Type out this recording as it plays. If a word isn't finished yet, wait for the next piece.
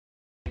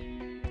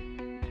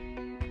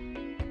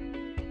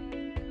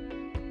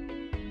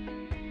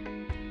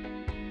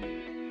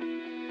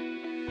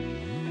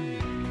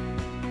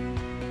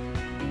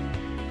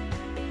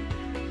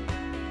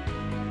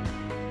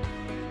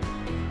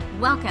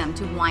Welcome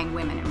to Wine,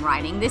 Women, and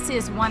Writing. This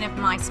is one of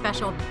my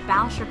special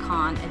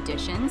BoucherCon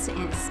editions.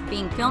 It's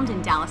being filmed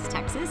in Dallas,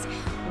 Texas,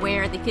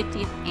 where the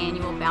 50th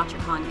annual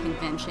BoucherCon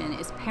convention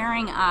is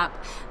pairing up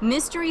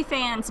mystery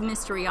fans,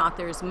 mystery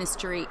authors,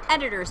 mystery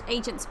editors,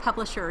 agents,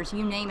 publishers,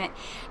 you name it,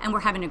 and we're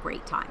having a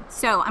great time.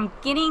 So I'm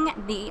getting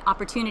the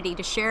opportunity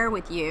to share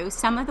with you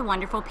some of the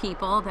wonderful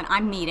people that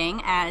I'm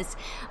meeting as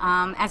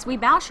we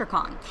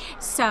BoucherCon.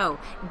 So,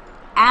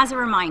 as a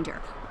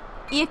reminder,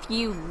 if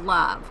you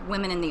love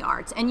women in the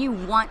arts and you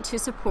want to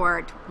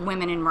support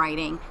women in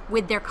writing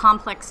with their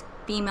complex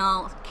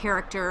female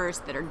characters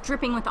that are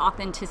dripping with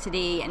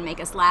authenticity and make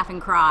us laugh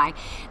and cry,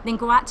 then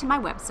go out to my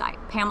website,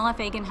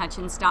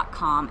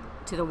 PamelaFaganHutchins.com,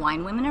 to the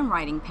Wine, Women, and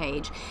Writing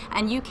page,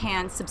 and you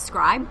can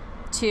subscribe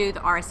to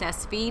the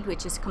RSS feed,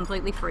 which is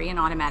completely free and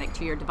automatic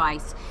to your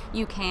device.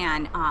 You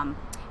can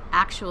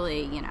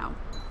actually,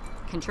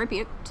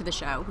 contribute to the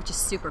show, which is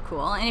super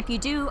cool. And if you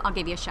do, I'll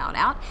give you a shout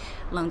out.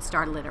 Lone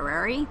Star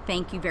Literary,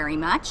 thank you very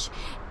much.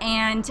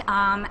 And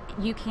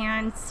you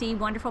can see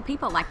wonderful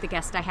people like the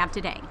guest I have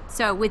today.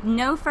 So with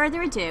no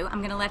further ado, I'm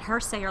going to let her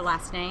say her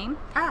last name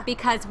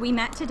because we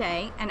met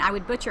today and I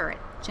would butcher it.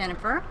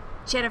 Jennifer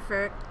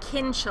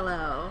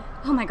Kincheloe.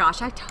 Oh my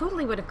gosh, I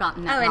totally would have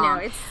gotten that wrong.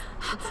 I know.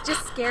 It's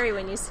just scary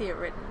when you see it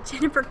written.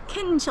 Jennifer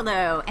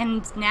Kincheloe.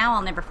 And now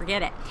I'll never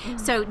forget it. Mm-hmm.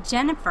 So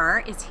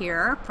Jennifer is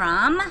here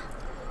from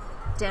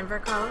Denver,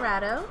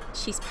 Colorado.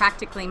 She's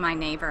practically my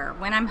neighbor.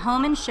 When I'm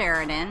home in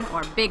Sheridan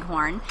or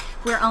Bighorn,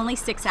 we're only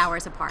 6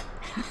 hours apart.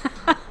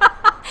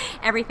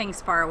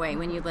 Everything's far away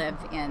when you live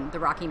in the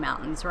Rocky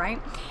Mountains,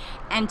 right?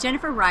 And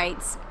Jennifer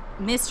writes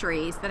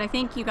mysteries that I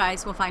think you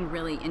guys will find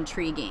really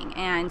intriguing.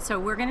 And so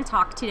we're going to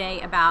talk today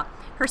about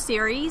her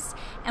series,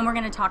 and we're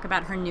going to talk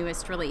about her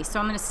newest release. So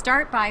I'm going to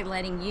start by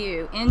letting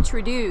you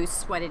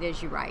introduce what it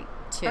is you write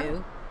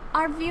to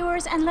our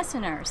viewers and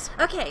listeners.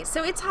 Okay,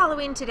 so it's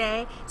Halloween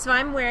today, so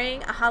I'm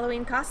wearing a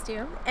Halloween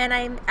costume, and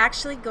I'm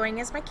actually going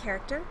as my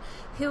character,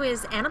 who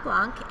is Anna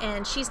Blanc,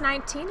 and she's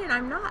 19 and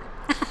I'm not.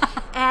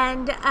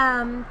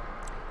 And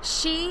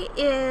she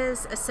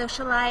is a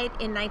socialite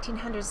in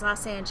 1900s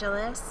Los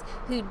Angeles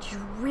who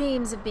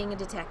dreams of being a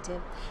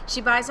detective.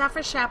 She buys off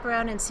her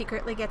chaperone and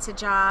secretly gets a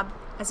job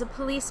as a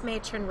police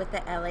matron with the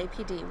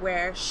LAPD,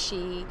 where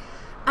she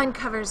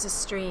uncovers a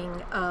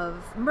string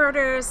of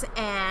murders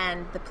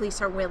and the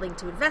police are willing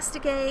to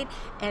investigate,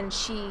 and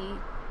she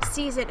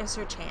sees it as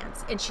her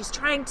chance, and she's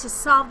trying to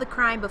solve the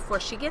crime before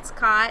she gets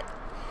caught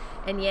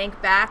and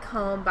yanked back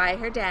home by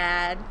her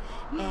dad,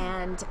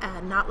 and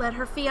not let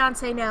her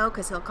fiance know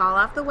because he'll call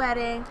off the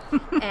wedding.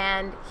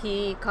 And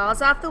he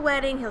calls off the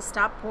wedding, he'll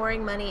stop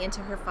pouring money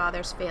into her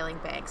father's failing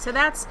bank. So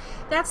that's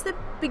the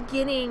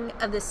beginning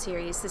of the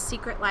series, The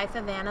Secret Life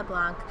of Anna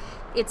Blanc.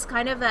 It's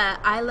kind of a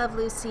I Love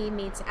Lucy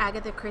meets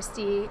Agatha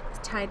Christie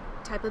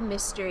type of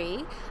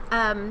mystery.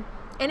 And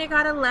it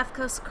got a Left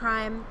Coast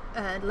Crime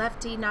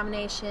Lefty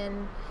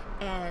nomination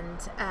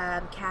and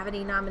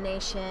Cavity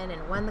nomination,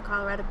 and won the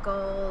Colorado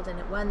Gold, and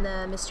it won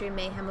the Mystery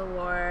Mayhem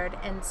Award.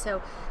 And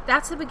so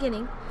that's the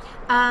beginning.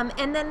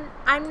 And then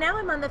I'm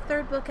on the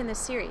third book in the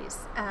series.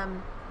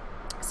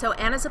 So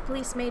Anna's a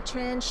police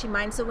matron. She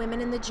minds the women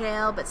in the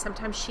jail, but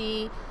sometimes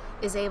she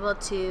is able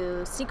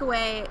to sneak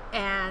away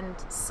and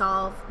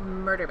solve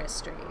murder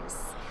mysteries.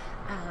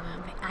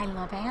 I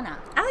love Anna.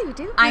 Oh, you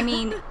do? I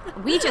mean,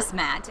 we just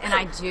met, and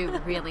I do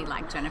really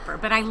like Jennifer,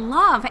 but I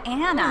love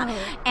Anna.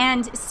 Oh.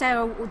 And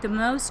so the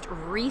most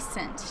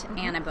recent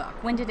Anna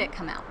book, when did it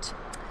come out?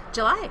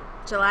 July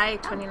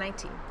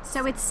 2019.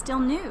 So it's still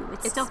new.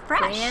 It's still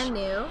fresh. Brand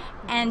new.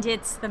 And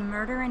it's The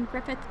Murder in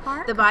Griffith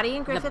Park? The Body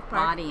in Griffith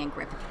Park. The Body in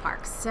Griffith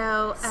Park.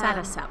 So set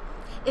us up.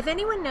 If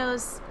anyone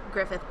knows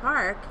Griffith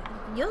Park,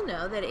 you'll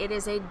know that it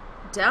is a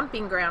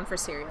dumping ground for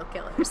serial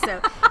killers.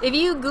 So if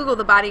you Google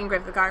The Body in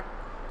Griffith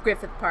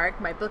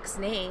Park, my book's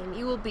name,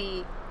 you will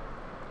be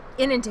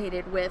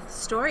inundated with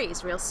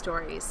stories, real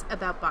stories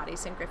about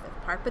bodies in Griffith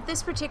Park. But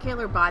this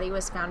particular body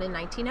was found in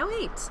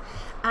 1908.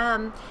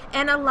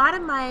 And a lot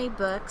of my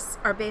books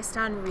are based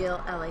on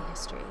real LA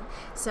history.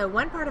 So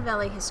one part of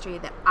LA history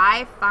that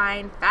I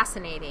find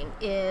fascinating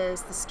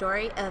is the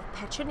story of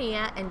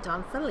Petronilla and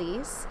Don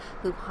Feliz,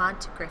 who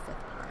haunt Griffith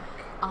Park.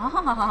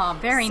 Oh,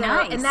 very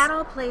nice. And that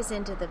all plays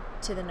into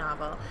the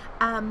novel.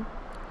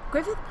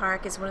 Griffith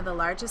Park is one of the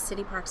largest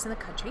city parks in the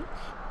country,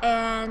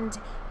 and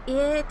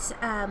it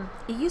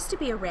used to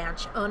be a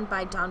ranch owned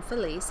by Don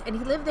Feliz, and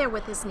he lived there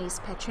with his niece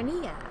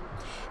Petronilla.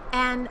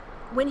 And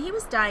when he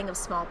was dying of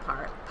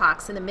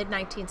smallpox in the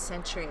mid-19th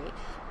century,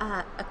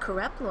 a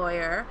corrupt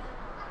lawyer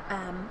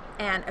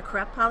and a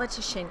corrupt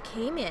politician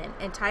came in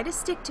and tied a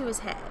stick to his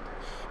head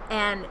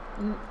and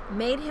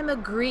made him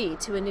agree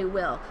to a new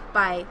will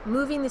by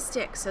moving the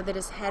stick so that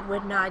his head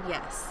would nod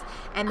yes.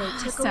 And they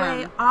took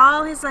away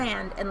all his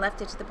land and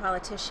left it to the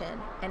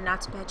politician and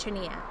not to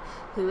Petronilla,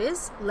 who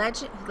is,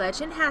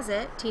 legend has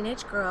it,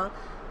 teenage girl,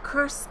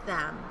 cursed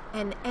them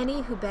and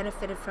any who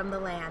benefited from the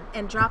land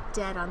and dropped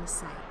dead on the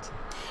site.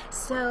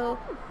 So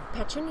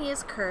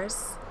Petronilla's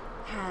curse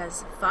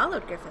has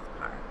followed Griffith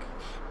Park,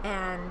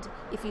 And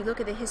if you look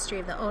at the history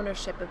of the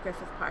ownership of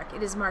Griffith Park,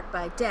 it is marked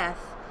by death,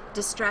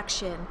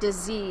 destruction,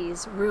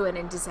 disease, ruin,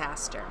 and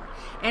disaster.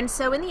 And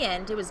so in the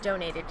end, it was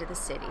donated to the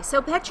city.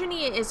 So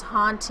Petronia is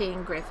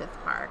haunting Griffith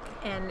Park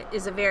and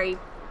is a very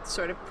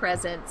sort of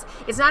presence.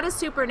 It's not a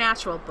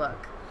supernatural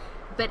book,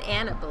 but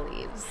Anna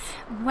believes.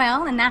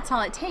 Well, and that's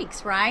all it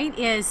takes, right?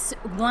 Is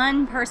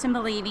one person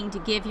believing to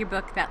give your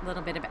book that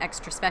little bit of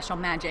extra special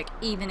magic,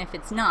 even if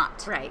it's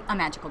not a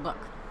magical book.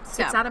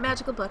 So. It's not a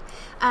magical book.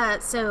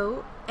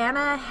 So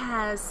Anna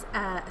has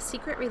a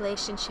secret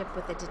relationship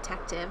with a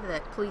detective,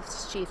 the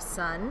police chief's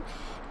son,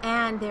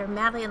 and they're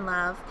madly in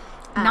love.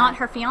 Not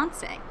her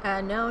fiance.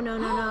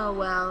 No.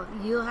 Well,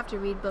 you'll have to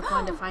read book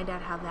 1 to find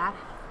out how that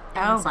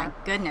ends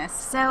up. Goodness.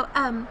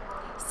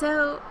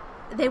 So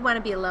they want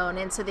to be alone,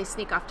 and so they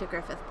sneak off to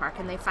Griffith Park,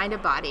 and they find a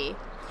body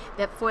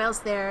that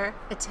foils their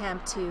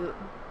attempt to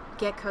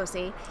get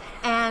cozy.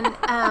 And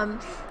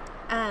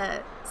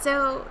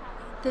so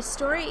the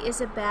story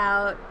is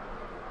about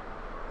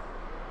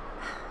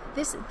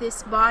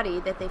this body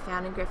that they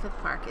found in Griffith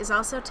Park is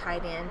also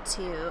tied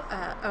into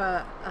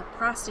a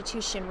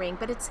prostitution ring,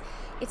 but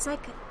it's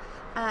like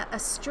a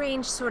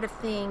strange sort of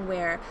thing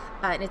where,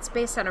 and it's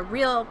based on a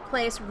real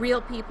place,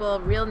 real people,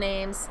 real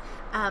names.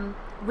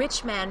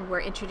 Rich men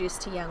were introduced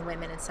to young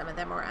women, and some of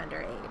them were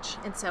underage.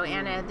 And so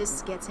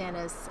this gets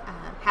Anna's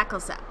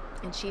hackles up,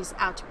 and she's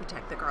out to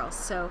protect the girls.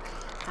 So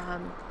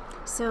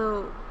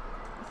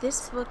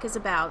this book is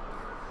about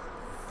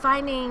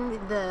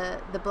finding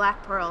the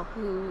Black Pearl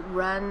who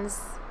runs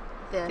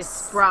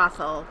this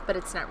brothel, but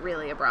it's not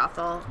really a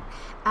brothel.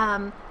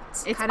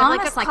 It's kind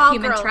almost of like like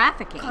human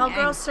trafficking. Call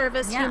girl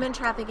service, human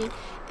trafficking,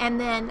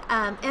 and then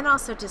and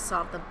also to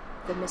solve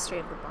the mystery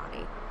of the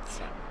body.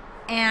 So.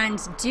 And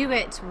do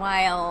it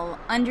while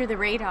under the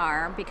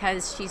radar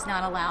because she's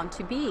not allowed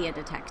to be a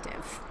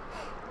detective.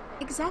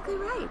 Exactly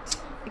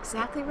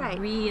right.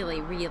 Really,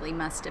 really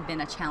must have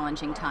been a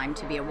challenging time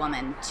to be a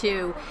woman,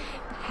 to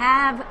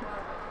have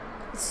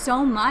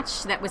so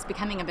much that was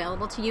becoming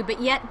available to you,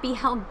 but yet be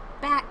held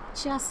back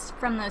just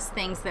from those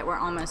things that were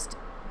almost,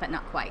 but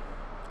not quite,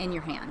 in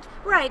your hand.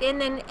 Right,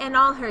 and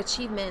all her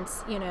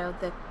achievements,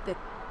 the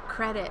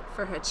credit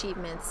for her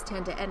achievements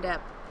tend to end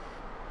up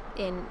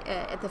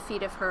at the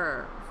feet of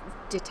her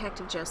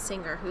Detective Joe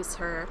Singer, who's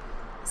her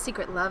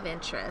secret love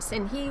interest,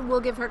 and he will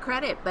give her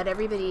credit, but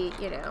everybody,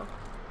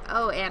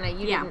 oh, Anna,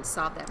 you didn't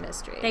solve that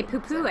mystery. They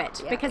poo-poo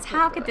it, because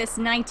how could this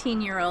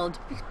 19-year-old,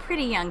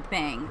 pretty young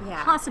thing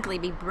possibly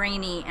be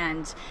brainy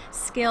and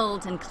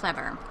skilled and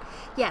clever?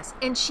 Yes,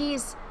 and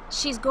she's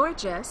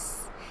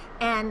gorgeous,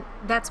 and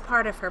that's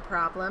part of her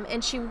problem,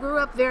 and she grew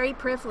up very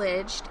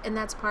privileged, and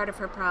that's part of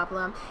her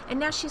problem, and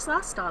now she's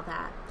lost all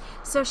that.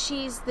 So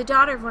she's the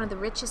daughter of one of the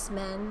richest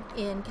men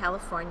in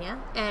California,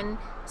 and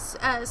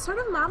sort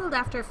of modeled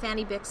after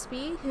Fanny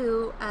Bixby,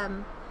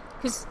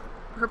 whose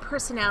her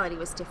personality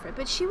was different,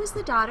 but she was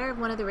the daughter of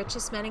one of the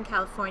richest men in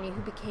California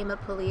who became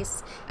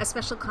a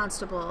special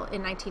constable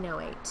in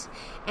 1908,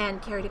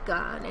 and carried a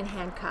gun and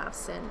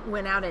handcuffs and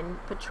went out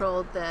and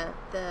patrolled the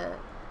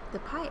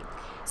pike.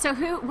 So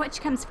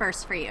which comes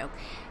first for you?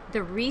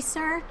 The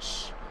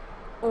research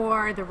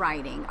or the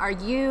writing?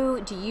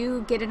 Do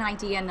you get an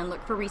idea and then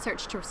look for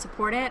research to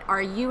support it? Or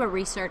are you a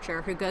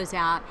researcher who goes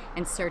out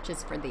and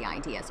searches for the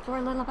ideas, or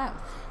a little of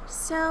both?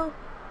 So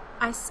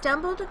I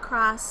stumbled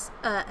across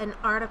an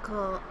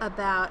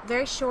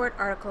very short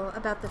article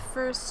about the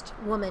first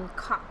woman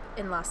cop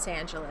in Los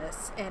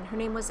Angeles, and her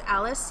name was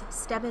Alice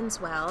Stebbins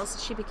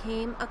Wells. She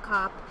became a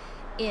cop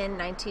in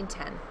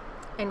 1910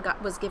 and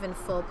was given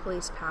full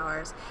police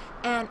powers.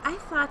 And I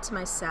thought to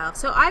myself,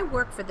 so I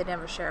work for the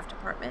Denver Sheriff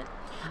Department.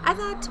 I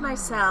thought to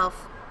myself,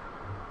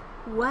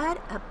 what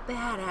a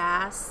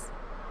badass.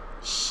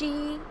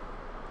 She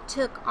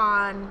took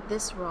on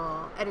this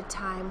role at a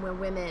time when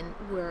women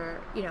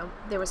were,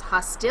 there was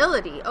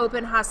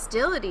open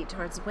hostility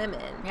towards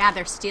women. Yeah,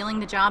 they're stealing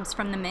the jobs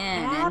from the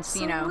men.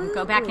 Absolutely. And,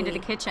 go back into the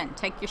kitchen,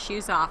 take your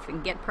shoes off,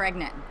 and get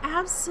pregnant.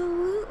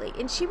 Absolutely.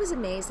 And she was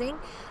amazing.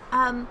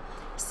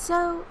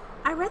 So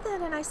I read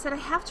that and I said, I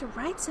have to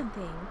write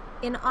something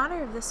in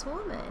honor of this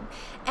woman.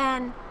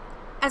 And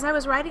as I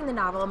was writing the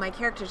novel, my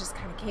character just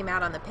kind of came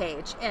out on the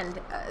page. And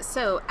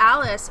so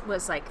Alice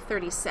was like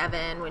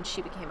 37 when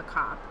she became a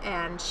cop.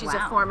 And she's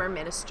a former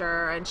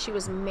minister, and she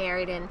was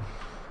married, and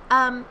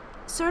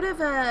sort of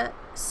a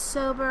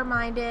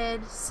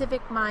sober-minded,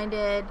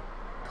 civic-minded,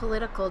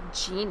 political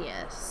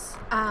genius.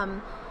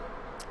 And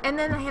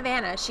then I have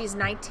Anna. She's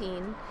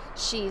 19.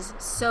 She's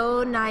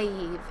so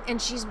naive,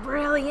 and she's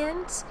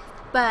brilliant,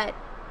 but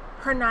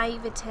her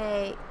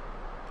naivete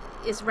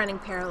is running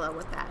parallel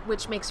with that,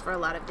 which makes for a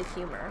lot of the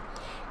humor.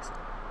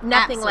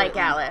 Nothing like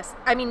Alice.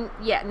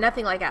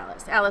 Nothing like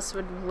Alice. Alice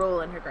would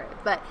roll in her grave.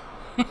 But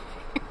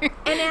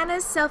and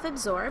Anna's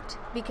self-absorbed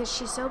because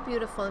she's so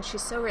beautiful and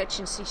she's so rich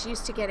and she's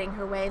used to getting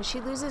her way, and she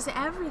loses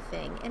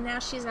everything. And now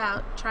she's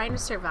out trying to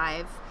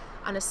survive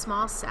on a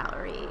small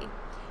salary.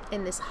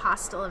 in this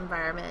hostile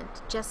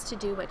environment just to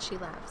do what she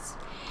loves.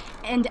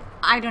 And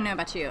I don't know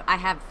about you. I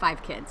have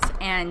 5 kids,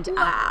 and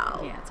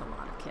wow, yeah, it's a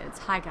lot of kids.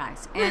 Hi,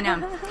 guys, and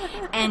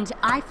and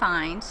I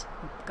find,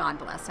 God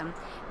bless them,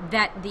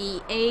 that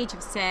the age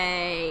of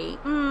say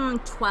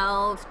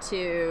 12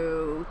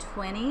 to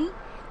 20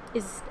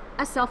 is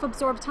a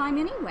self-absorbed time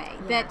anyway.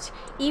 Yeah. That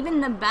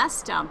even the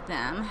best of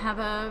them have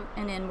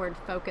an inward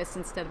focus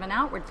instead of an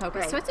outward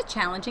focus. Right. So it's a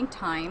challenging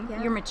time.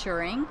 Yeah. You're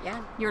maturing.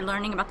 Yeah. You're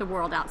learning about the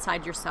world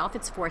outside yourself.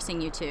 It's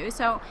forcing you to.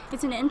 So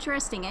it's an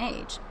interesting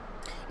age.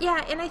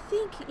 Yeah, and I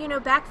think,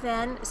 back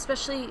then,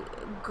 especially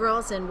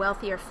girls in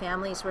wealthier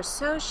families were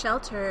so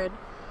sheltered,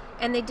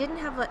 and they didn't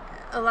have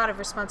a lot of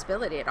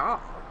responsibility at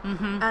all.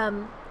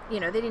 Mm-hmm. They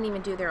didn't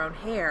even do their own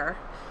hair.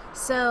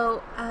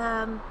 So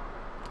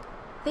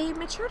they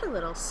matured a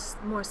little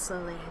more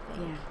slowly, I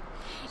think.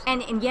 Yeah.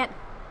 And yet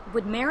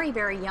would marry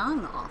very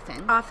young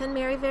often. Often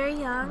marry very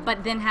young.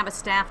 But then have a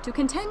staff to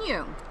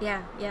continue.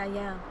 Yeah.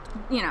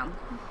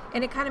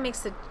 And it kind of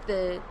makes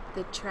the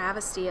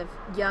travesty of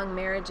young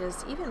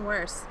marriages even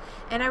worse.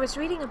 And I was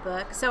reading a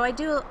book. So I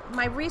do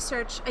my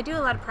research. I do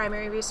a lot of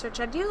primary research.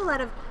 I do a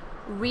lot of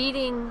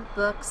reading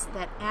books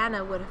that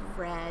Anna would have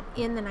read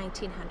in the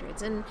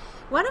 1900s. And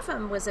one of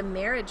them was a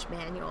marriage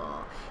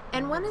manual.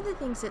 And one of the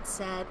things it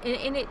said,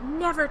 and it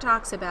never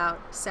talks about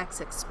sex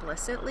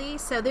explicitly.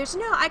 So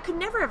I could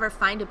never ever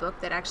find a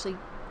book that actually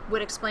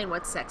would explain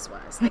what sex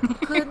was. I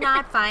could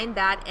not find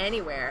that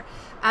anywhere.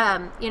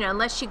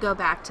 Unless you go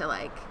back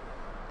to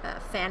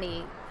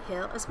Fanny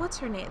Hill. What's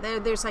her name?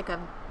 There's like a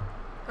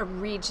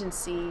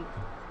Regency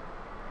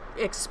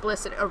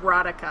explicit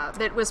erotica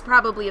that was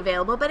probably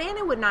available, but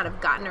Anna would not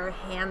have gotten her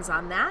hands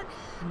on that.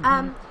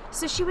 Mm-hmm.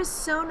 So she was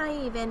so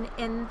naive,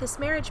 and this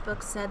marriage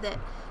book said that,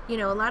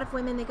 a lot of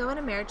women, they go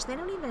into marriage, they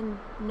don't even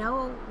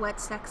know what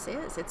sex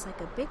is. It's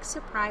like a big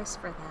surprise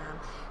for them.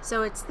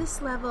 So it's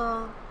this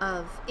level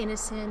of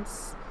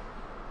innocence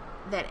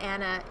that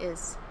Anna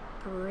is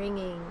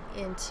bringing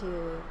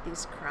into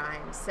these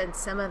crimes, and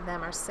some of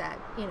them are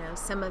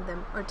some of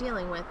them are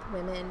dealing with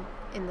women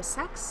in the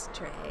sex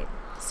trade.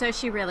 So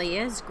she really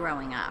is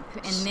growing up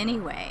in many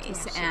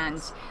ways,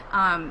 and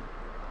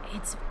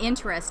it's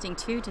interesting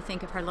too to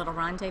think of her little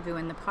rendezvous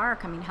in the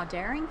park. I mean, how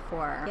daring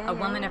for a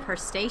woman of her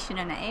station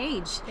and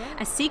age,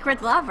 a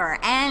secret lover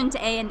and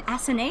an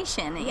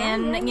assignation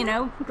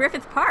in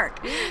Griffith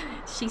Park.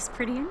 She's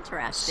pretty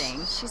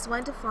interesting. She's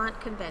one to flaunt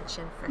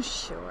convention for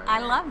sure.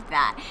 I love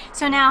that.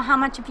 So now, how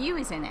much of you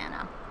is in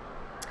Anna?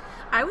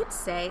 I would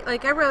say,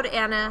 I wrote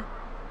Anna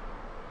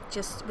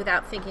just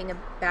without thinking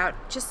about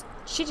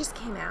she just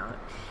came out.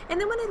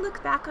 And then when I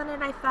look back on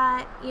it, I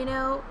thought,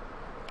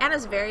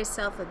 Anna's very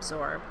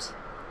self-absorbed.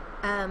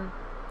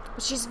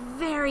 She's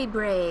very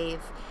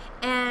brave,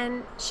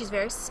 and she's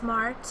very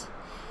smart.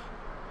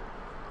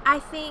 I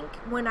think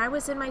when I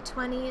was in my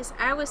 20s,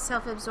 I was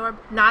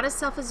self-absorbed, not as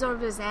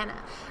self-absorbed as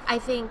Anna.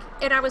 And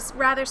I was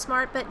rather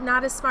smart, but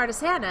not as smart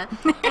as Anna,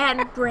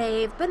 and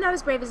brave, but not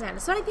as brave as Anna.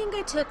 So I think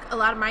I took a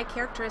lot of my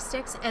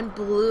characteristics and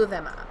blew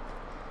them up.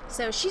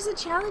 So she's a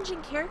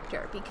challenging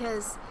character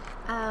because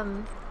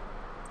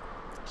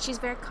she's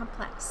very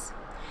complex.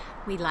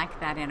 We like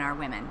that in our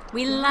women.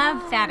 We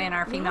love that in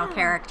our female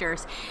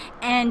characters.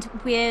 And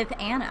with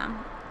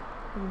Anna,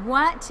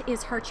 what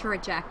is her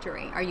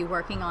trajectory? Are you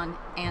working on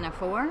Anna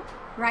 4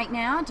 right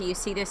now? Do you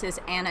see this as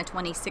Anna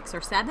 26 or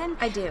 7?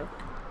 I do.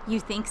 You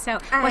think so?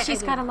 Well,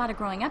 she's got a lot of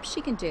growing up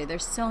she can do.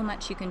 There's so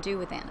much you can do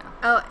with Anna.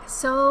 Oh,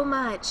 so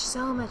much.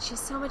 She's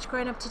so much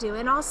growing up to do.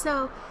 And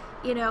also,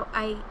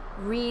 I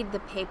read the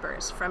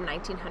papers from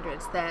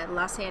 1900s, the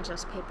Los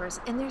Angeles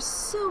papers, and there's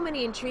so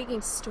many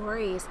intriguing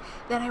stories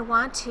that I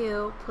want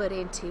to put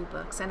into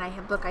books, and I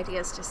have book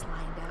ideas just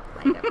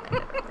lined up.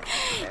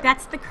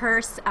 That's the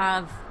curse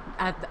of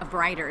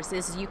writers,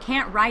 is you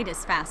can't write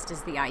as fast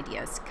as the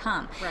ideas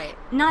come. Right.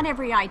 Not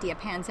every idea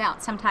pans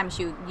out. Sometimes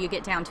you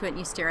get down to it and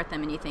you stare at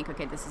them and you think,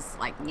 okay, this is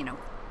like,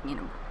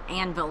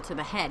 anvil to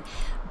the head.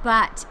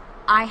 But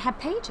I have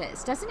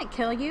pages. Doesn't it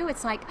kill you?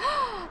 It's like,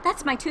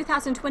 that's my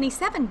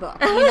 2027 book,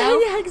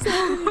 Yeah,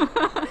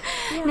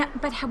 exactly. Now,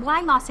 but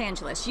why Los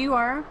Angeles?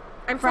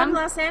 I'm from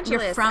Los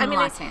Angeles. You're from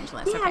Los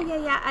Angeles. Yeah,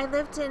 okay. yeah.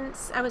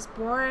 I was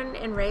born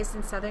and raised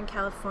in Southern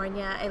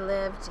California. I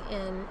lived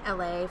in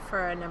LA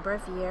for a number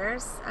of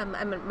years.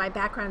 My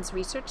background's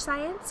research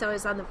science, so I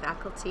was on the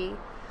faculty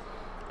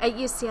at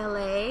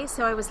UCLA.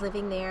 So I was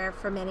living there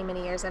for many,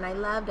 many years, and I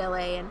loved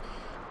LA.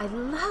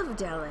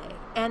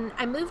 And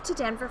I moved to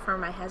Denver for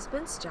my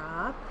husband's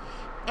job,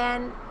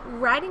 and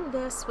writing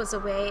this was a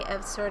way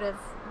of sort of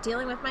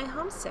dealing with my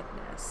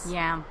homesickness.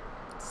 Yeah.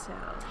 So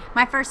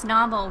my first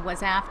novel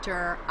was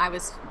after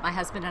my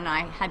husband and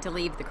I had to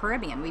leave the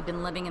Caribbean. We'd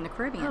been living in the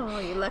Caribbean. Oh,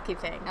 you lucky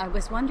thing. It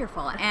was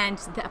wonderful. And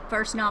the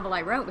first novel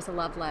I wrote was a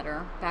love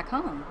letter back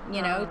home,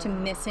 to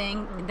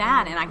missing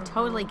that. And I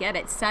totally get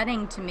it.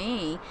 Setting to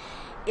me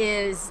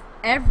is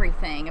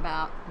everything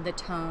about the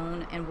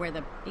tone and where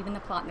even the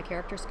plot and the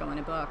characters go in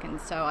a book.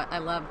 And so I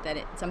love that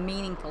it's a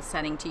meaningful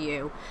setting to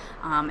you,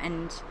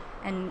 and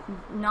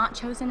not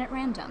chosen at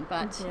random,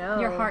 but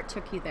your heart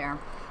took you there.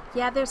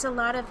 Yeah, there's a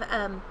lot of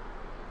LA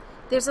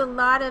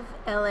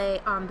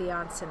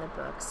ambiance in the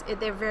books.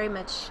 They're very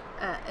much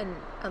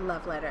a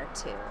love letter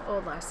to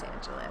old Los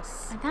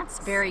Angeles. And that's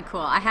very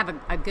cool. I have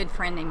a good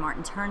friend named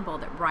Martin Turnbull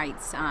that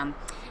writes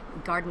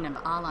Garden of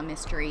Allah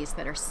mysteries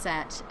that are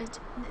set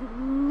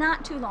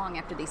not too long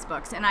after these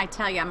books. And I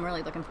tell you, I'm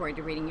really looking forward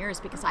to reading yours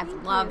because I've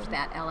loved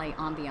that LA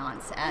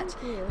ambiance at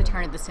the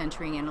turn of the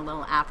century and a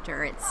little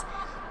after.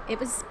 It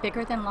was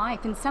bigger than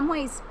life. In some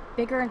ways,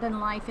 bigger than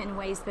life in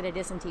ways that it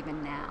isn't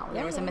even now.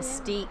 There was a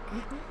mystique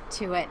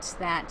to it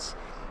that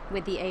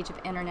with the age of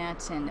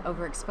internet and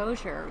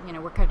overexposure, you know,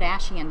 we're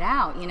Kardashianed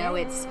out. You know,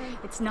 it's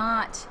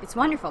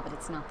wonderful, but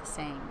it's not the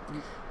same.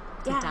 And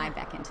to dive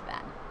back into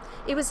that.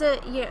 It was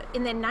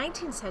in the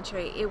 19th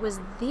century, it was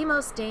the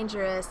most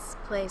dangerous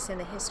place in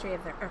the history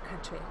of our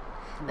country.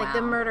 Like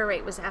the murder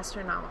rate was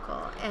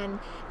astronomical, and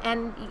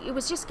it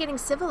was just getting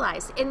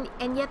civilized,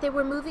 and yet they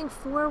were moving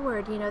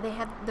forward. You know, they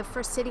had the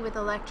first city with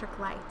electric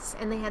lights,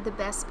 and they had the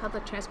best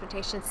public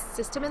transportation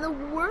system in the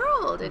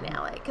world in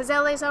LA, because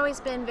LA's always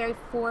been very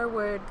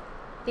forward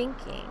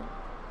thinking.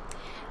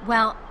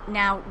 Well,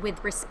 now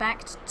with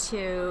respect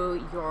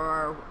to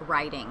your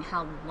writing,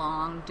 how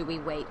long do we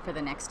wait for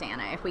the next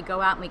Anna? If we go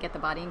out and we get the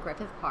body in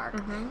Griffith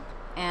Park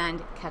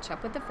and catch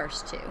up with the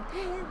first two,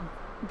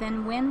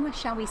 then when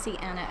shall we see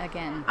Anna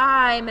again?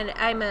 I'm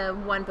a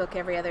one book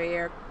every other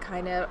year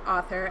kind of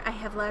author. I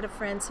have a lot of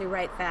friends who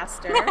write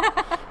faster,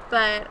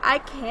 but I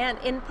can't.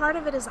 And part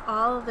of it is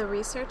all of the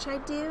research I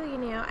do. You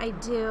know,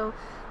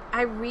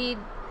 I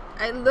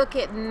look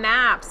at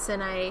maps,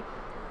 and I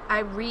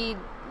read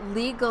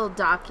legal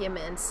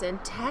documents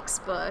and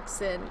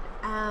textbooks and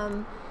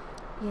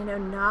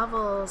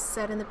novels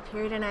set in the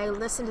period, and I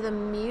listen to the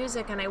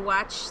music, and I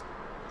watch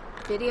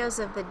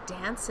videos of the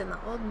dance and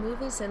the old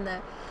movies and the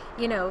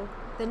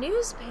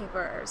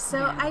newspaper.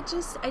 So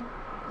I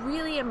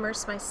really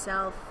immerse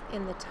myself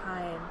in the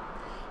time,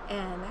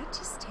 and that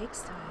just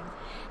takes time.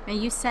 Now,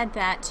 you said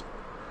that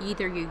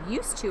either you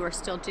used to or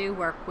still do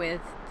work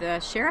with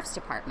the sheriff's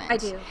department. I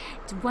do.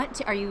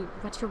 What's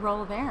your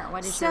role there?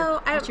 What's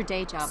your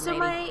day job, so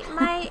lady?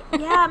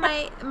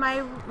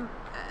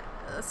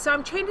 So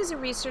I'm trained as a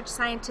research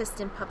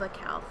scientist in public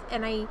health,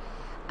 and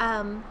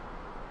I'm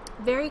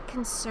very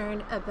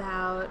concerned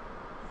about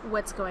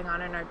what's going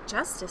on in our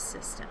justice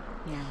system.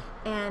 Yeah.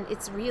 And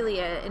it's really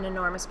an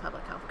enormous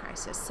public health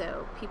crisis.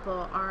 So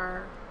people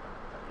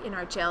in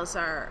our jails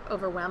are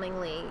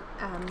overwhelmingly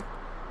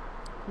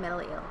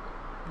mentally ill.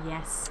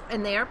 Yes.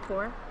 And they are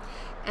poor,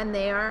 and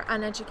they are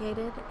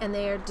uneducated, and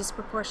they are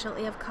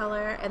disproportionately of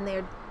color, and they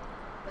are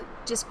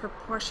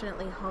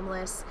disproportionately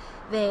homeless.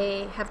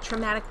 They have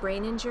traumatic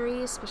brain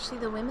injuries, especially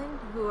the women,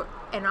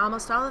 and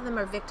almost all of them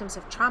are victims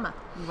of trauma.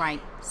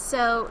 Right.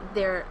 So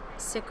they're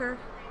sicker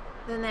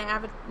than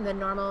the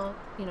normal,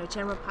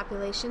 general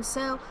population.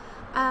 So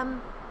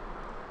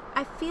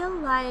I feel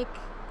like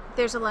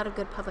there's a lot of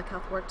good public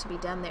health work to be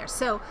done there.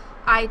 So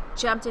I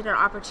jumped at an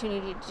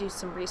opportunity to do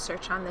some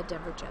research on the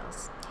Denver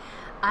jails.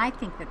 I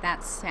think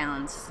that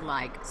sounds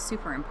like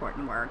super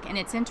important work, and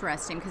it's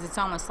interesting because it's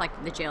almost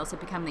like the jails have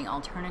become the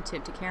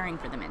alternative to caring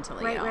for the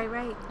mentally ill.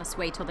 Right. Let's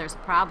wait till there's a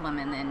problem,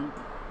 and then,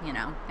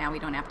 now we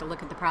don't have to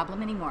look at the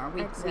problem anymore.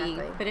 We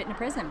put it in a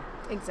prison.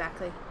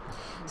 Exactly.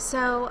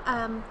 So,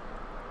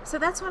 so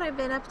that's what I've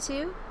been up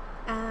to.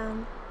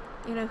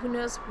 Who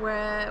knows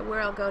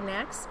where I'll go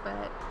next,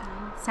 but...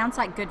 Sounds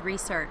like good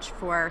research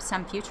for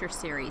some future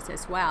series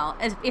as well,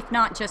 if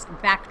not just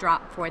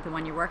backdrop for the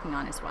one you're working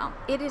on as well.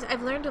 It is.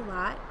 I've learned a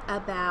lot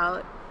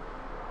about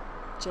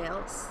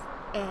jails,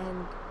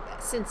 and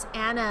since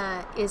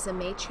Anna is a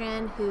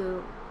matron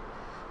who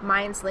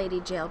minds lady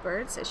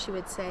jailbirds, as she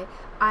would say,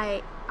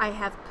 I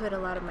have put a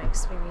lot of my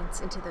experience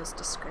into those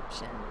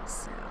descriptions.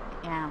 So.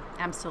 Yeah,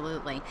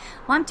 absolutely.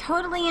 Well, I'm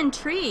totally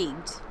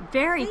intrigued.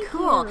 Very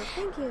cool.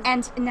 Thank you.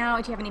 And now,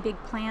 do you have any big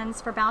plans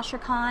for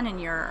BoucherCon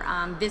and your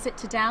visit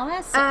to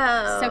Dallas?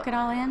 Soak it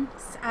all in?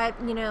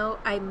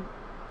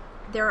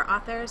 There are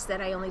authors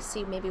that I only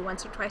see maybe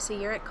once or twice a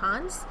year at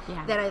cons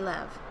that I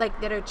love.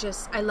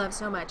 I love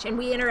so much. And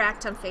we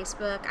interact on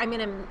Facebook.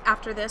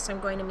 After this, I'm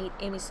going to meet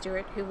Amy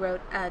Stewart, who wrote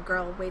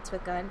Girl Waits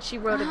with Gun. She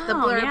wrote the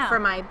blurb for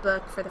my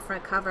book for the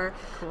front cover.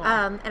 Cool.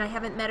 And I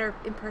haven't met her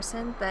in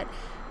person, but...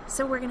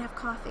 So we're going to have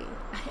coffee.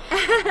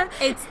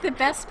 It's the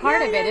best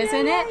part of it,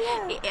 isn't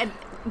it? Yeah.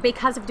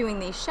 Because of doing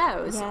these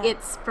shows,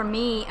 it's, for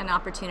me, an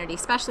opportunity,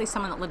 especially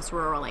someone that lives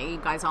rurally. You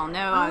guys all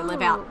know I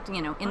live out,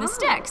 in the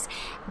sticks.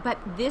 But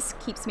this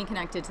keeps me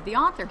connected to the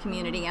author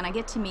community, and I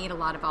get to meet a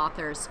lot of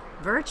authors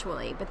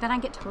virtually. But then I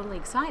get totally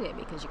excited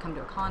because you come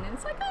to a con, and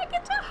it's like, I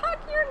get to hug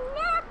your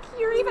neck.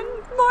 You're even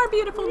more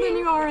beautiful than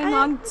you are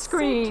on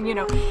screen.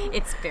 So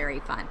It's very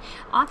fun.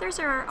 Authors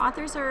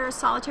are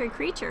solitary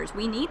creatures.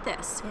 We need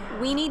this. Yeah.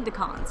 We need the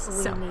cons.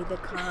 We need the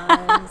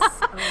cons.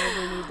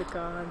 We need the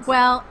cons.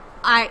 Well,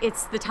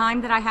 It's the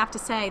time that I have to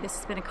say this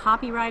has been a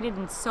copyrighted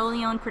and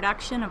solely owned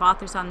production of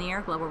Authors on the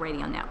Air Global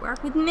Radio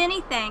Network, with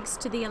many thanks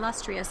to the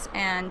illustrious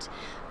and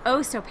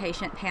oh so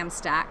patient Pam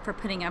Stack for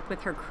putting up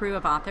with her crew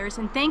of authors,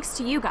 and thanks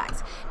to you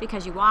guys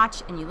because you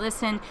watch and you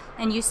listen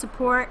and you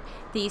support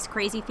these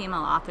crazy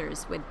female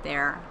authors with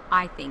their,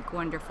 I think,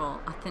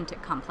 wonderful,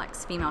 authentic,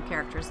 complex female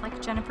characters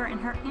like Jennifer and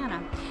her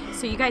Anna.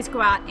 So you guys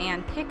go out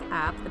and pick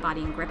up The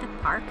Body in Griffith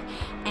Park,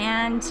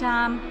 and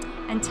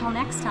until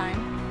next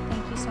time,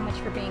 thank you so much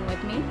for being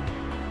with me.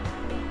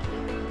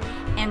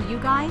 And you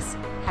guys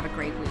have a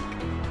great week.